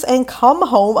numbers, and come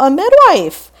home a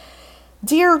midwife.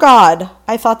 Dear God,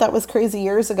 I thought that was crazy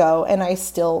years ago, and I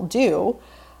still do.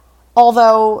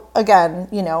 Although, again,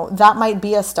 that might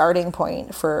be a starting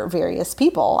point for various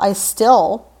people. I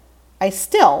still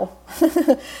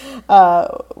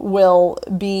will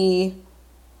be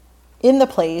in the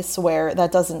place where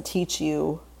that doesn't teach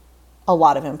you a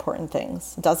lot of important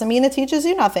things. It doesn't mean it teaches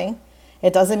you nothing.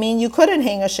 It doesn't mean you couldn't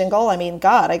hang a shingle. I mean,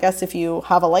 God, I guess if you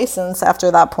have a license after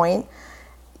that point,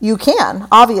 you can.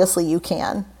 Obviously, you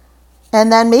can. And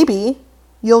then maybe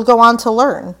you'll go on to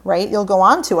learn, right? You'll go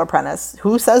on to apprentice.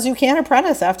 Who says you can't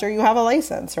apprentice after you have a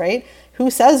license, right?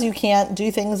 Who says you can't do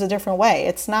things a different way?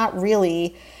 It's not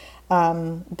really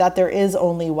that there is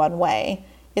only one way.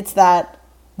 It's that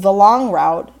the long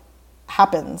route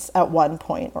happens at one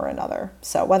point or another.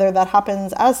 So whether that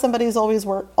happens as somebody's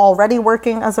already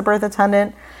working as a birth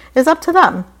attendant is up to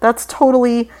them. That's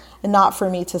totally not for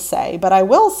me to say. But I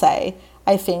will say,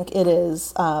 I think it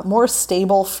is a more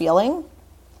stable feeling.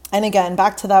 And again,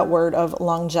 back to that word of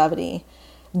longevity.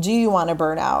 Do you want to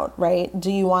burn out, right?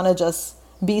 Do you want to just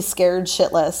be scared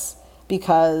shitless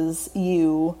because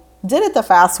you did it the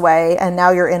fast way, and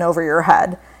now you're in over your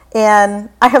head. And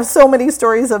I have so many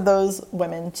stories of those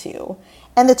women too.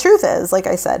 And the truth is, like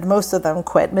I said, most of them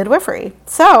quit midwifery.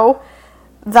 So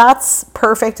that's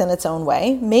perfect in its own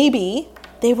way. Maybe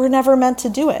they were never meant to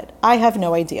do it. I have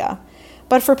no idea.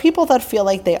 But for people that feel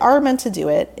like they are meant to do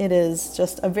it, it is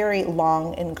just a very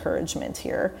long encouragement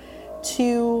here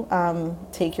to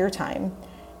take your time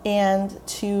and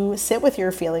to sit with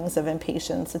your feelings of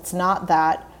impatience. It's not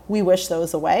that we wish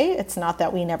those away. It's not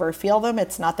that we never feel them.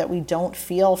 It's not that we don't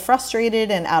feel frustrated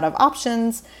and out of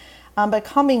options, but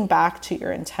coming back to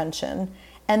your intention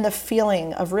and the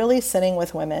feeling of really sitting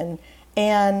with women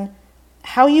and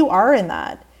how you are in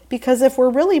that. Because if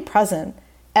we're really present,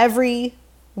 every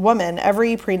woman,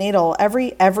 every prenatal,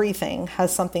 everything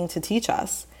has something to teach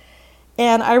us.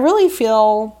 And I really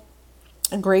feel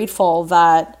grateful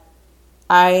that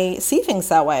I see things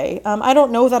that way. I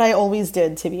don't know that I always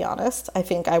did, to be honest. I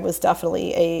think I was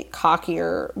definitely a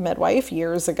cockier midwife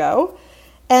years ago.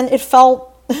 And it felt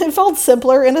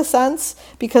simpler in a sense,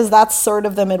 because that's sort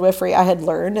of the midwifery I had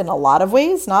learned in a lot of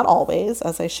ways, not always,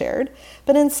 as I shared,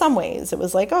 but in some ways it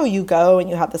was like, oh, you go and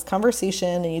you have this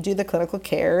conversation and you do the clinical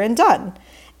care and done.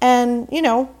 And,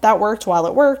 that worked while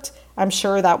it worked. I'm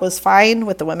sure that was fine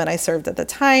with the women I served at the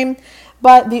time.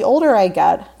 But the older I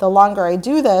get, the longer I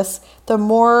do this, the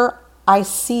more I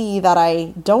see that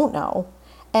I don't know.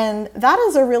 And that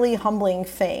is a really humbling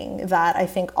thing that I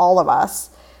think all of us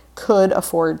could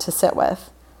afford to sit with.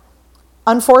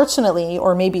 Unfortunately,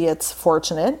 or maybe it's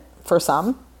fortunate for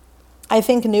some, I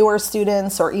think newer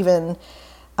students or even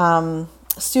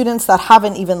students that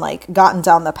haven't even gotten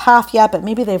down the path yet, but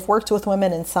maybe they've worked with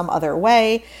women in some other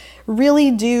way,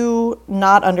 really do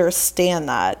not understand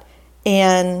that.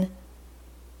 And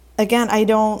again, I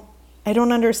don't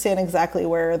understand exactly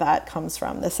where that comes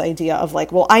from. This idea of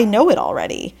well, I know it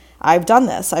already. I've done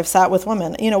this. I've sat with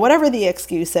women, whatever the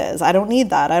excuse is. I don't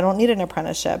need that. I don't need an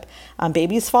apprenticeship.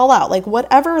 Babies fall out.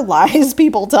 Whatever lies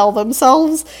people tell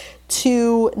themselves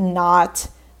to not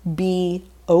be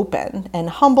open and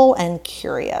humble and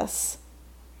curious.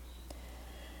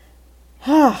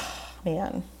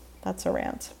 Man, that's a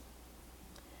rant.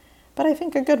 But I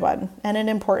think a good one and an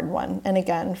important one. And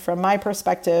again, from my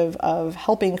perspective of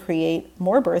helping create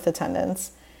more birth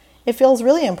attendants, it feels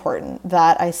really important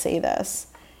that I say this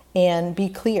and be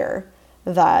clear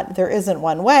that there isn't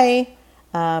one way.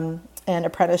 And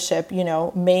apprenticeship,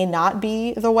 may not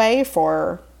be the way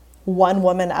for one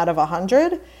woman out of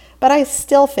 100, but I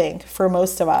still think for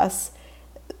most of us,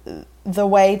 the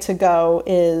way to go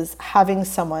is having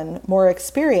someone more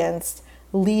experienced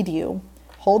lead you,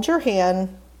 hold your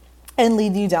hand, and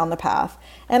lead you down the path.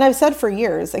 And I've said for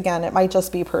years, again, it might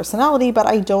just be personality, but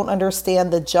I don't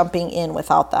understand the jumping in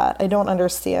without that. I don't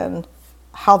understand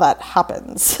how that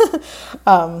happens.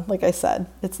 Like I said,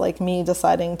 it's like me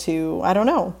deciding to, I don't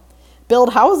know,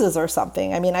 build houses or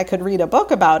something. I mean, I could read a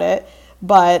book about it,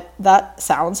 but that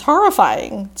sounds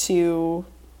horrifying to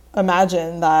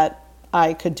imagine that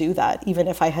I could do that, even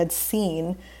if I had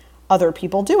seen other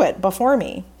people do it before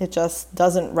me. It just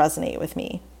doesn't resonate with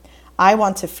me. I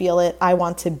want to feel it. I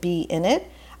want to be in it.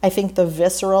 I think the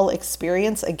visceral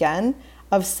experience, again,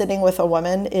 of sitting with a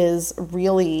woman is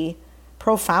really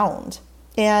profound.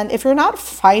 And if you're not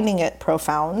finding it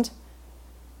profound,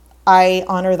 I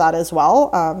honor that as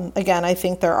well. Again, I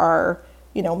think there are,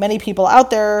 many people out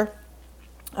there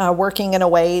working in a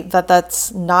way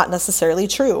that's not necessarily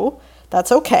true.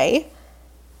 That's okay.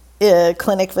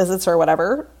 Clinic visits or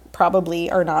whatever probably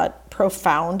are not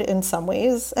profound in some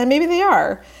ways, and maybe they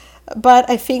are. But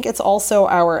I think it's also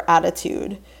our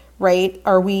attitude, right?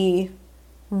 Are we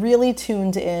really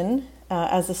tuned in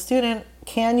as a student?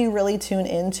 Can you really tune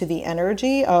into the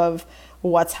energy of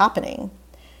what's happening?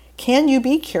 Can you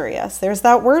be curious? There's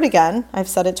that word again. I've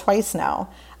said it twice now.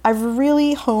 I've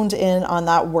really honed in on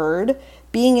that word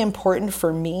being important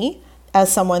for me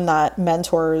as someone that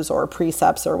mentors or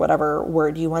precepts or whatever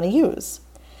word you want to use.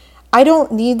 I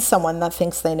don't need someone that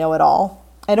thinks they know it all.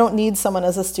 I don't need someone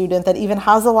as a student that even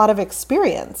has a lot of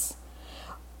experience.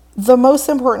 The most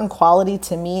important quality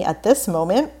to me at this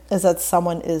moment is that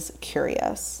someone is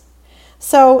curious.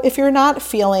 So if you're not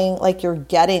feeling like you're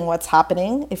getting what's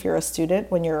happening, if you're a student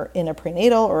when you're in a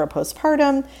prenatal or a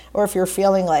postpartum, or if you're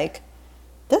feeling like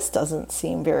this doesn't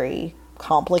seem very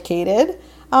complicated,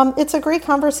 it's a great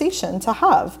conversation to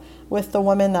have with the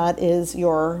woman that is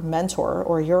your mentor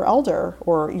or your elder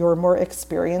or your more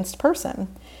experienced person.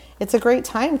 It's a great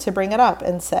time to bring it up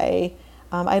and say,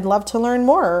 I'd love to learn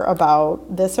more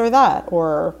about this or that,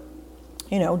 or,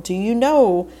 do you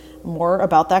know more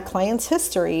about that client's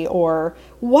history or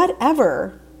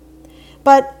whatever.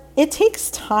 But it takes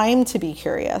time to be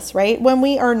curious, right? When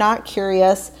we are not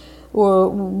curious, or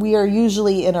we are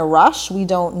usually in a rush. We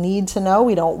don't need to know.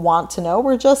 We don't want to know.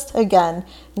 We're just, again,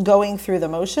 going through the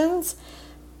motions.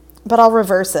 But I'll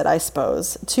reverse it, I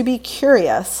suppose. To be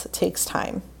curious takes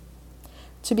time.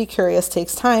 To be curious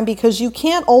takes time because you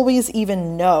can't always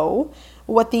even know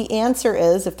what the answer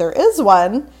is, if there is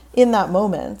one, in that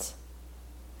moment.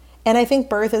 And I think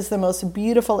birth is the most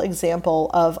beautiful example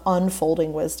of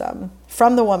unfolding wisdom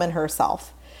from the woman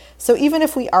herself. So even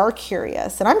if we are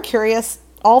curious, and I'm curious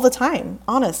all the time,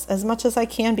 honest, as much as I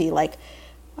can be, like,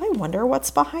 I wonder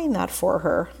what's behind that for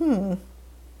her.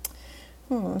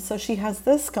 So she has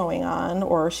this going on,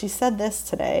 or she said this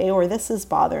today, or this is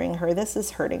bothering her, this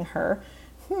is hurting her.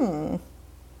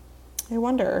 I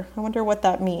wonder what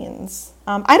that means.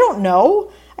 I don't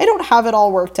know. I don't have it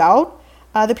all worked out.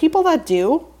 The people that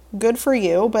do, good for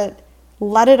you, but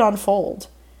let it unfold.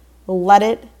 Let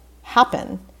it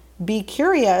happen. Be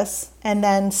curious and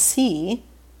then see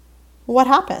what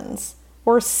happens,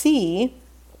 or see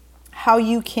how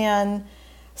you can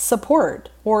support,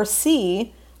 or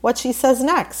see what she says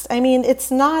next. I mean, it's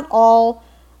not all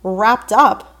wrapped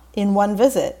up in one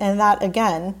visit. And that,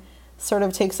 again, sort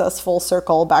of takes us full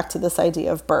circle back to this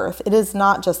idea of birth. It is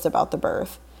not just about the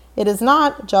birth. It is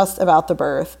not just about the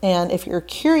birth. And if you're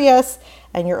curious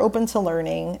and you're open to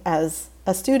learning as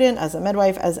a student, as a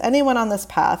midwife, as anyone on this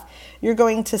path, you're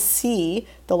going to see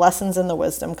the lessons and the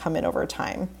wisdom come in over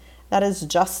time. That is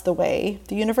just the way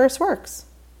the universe works.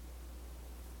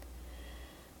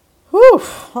 Whew.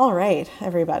 All right,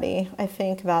 everybody. I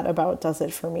think that about does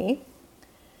it for me.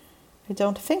 I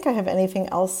don't think I have anything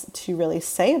else to really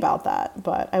say about that,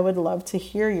 but I would love to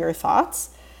hear your thoughts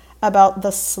about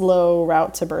the slow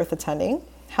route to birth attending,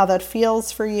 how that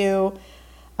feels for you,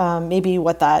 maybe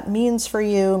what that means for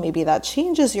you. Maybe that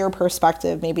changes your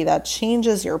perspective. Maybe that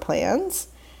changes your plans.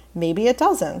 Maybe it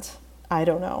doesn't. I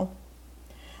don't know.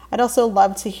 I'd also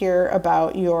love to hear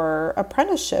about your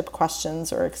apprenticeship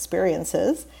questions or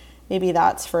experiences. Maybe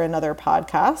that's for another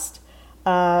podcast.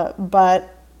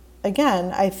 But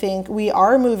again, I think we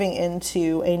are moving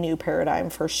into a new paradigm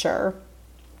for sure.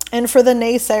 And for the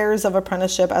naysayers of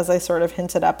apprenticeship, as I sort of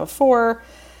hinted at before,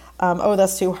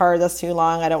 that's too hard, that's too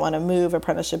long, I don't want to move,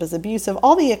 apprenticeship is abusive,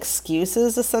 all the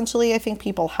excuses essentially I think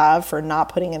people have for not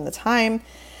putting in the time.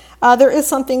 There is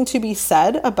something to be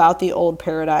said about the old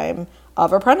paradigm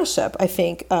of apprenticeship. I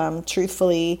think,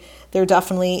 truthfully, there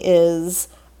definitely is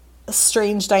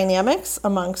strange dynamics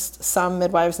amongst some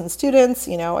midwives and students.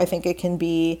 I think it can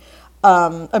be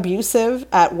abusive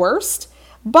at worst,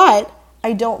 but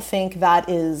I don't think that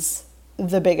is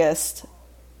the biggest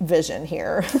vision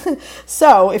here.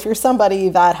 So if you're somebody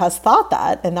that has thought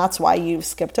that, and that's why you've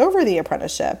skipped over the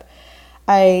apprenticeship,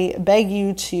 I beg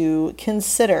you to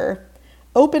consider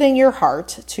opening your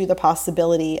heart to the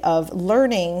possibility of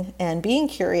learning and being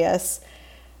curious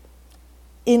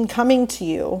in coming to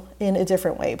you in a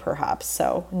different way, perhaps.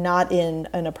 So not in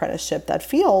an apprenticeship that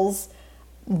feels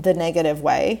the negative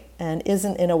way and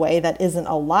isn't in a way that isn't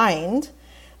aligned,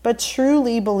 but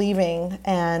truly believing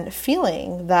and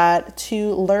feeling that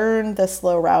to learn the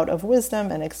slow route of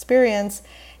wisdom and experience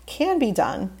can be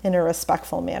done in a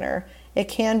respectful manner. It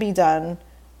can be done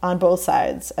on both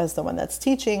sides, as the one that's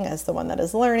teaching, as the one that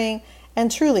is learning.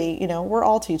 And truly, we're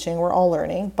all teaching, we're all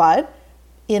learning, but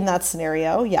in that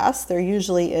scenario, yes, there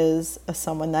usually is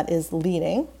someone that is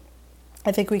leading.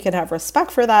 I think we can have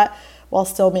respect for that while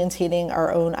still maintaining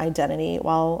our own identity,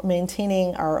 while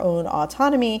maintaining our own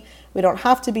autonomy. We don't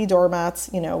have to be doormats.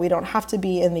 We don't have to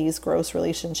be in these gross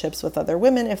relationships with other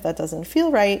women if that doesn't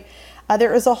feel right.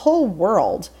 There is a whole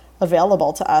world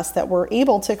available to us that we're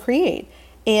able to create.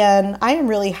 And I am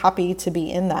really happy to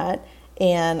be in that.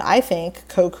 And I think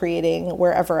co-creating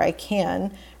wherever I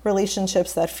can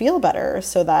relationships that feel better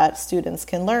so that students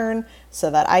can learn,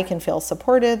 so that I can feel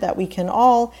supported, that we can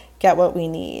all get what we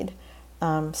need.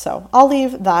 So I'll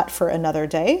leave that for another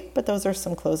day, but those are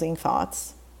some closing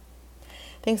thoughts.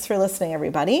 Thanks for listening,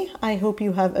 everybody. I hope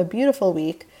you have a beautiful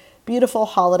week, beautiful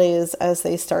holidays as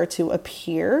they start to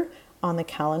appear on the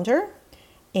calendar,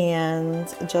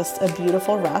 and just a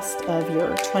beautiful rest of your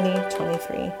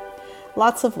 2023.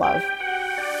 Lots of love.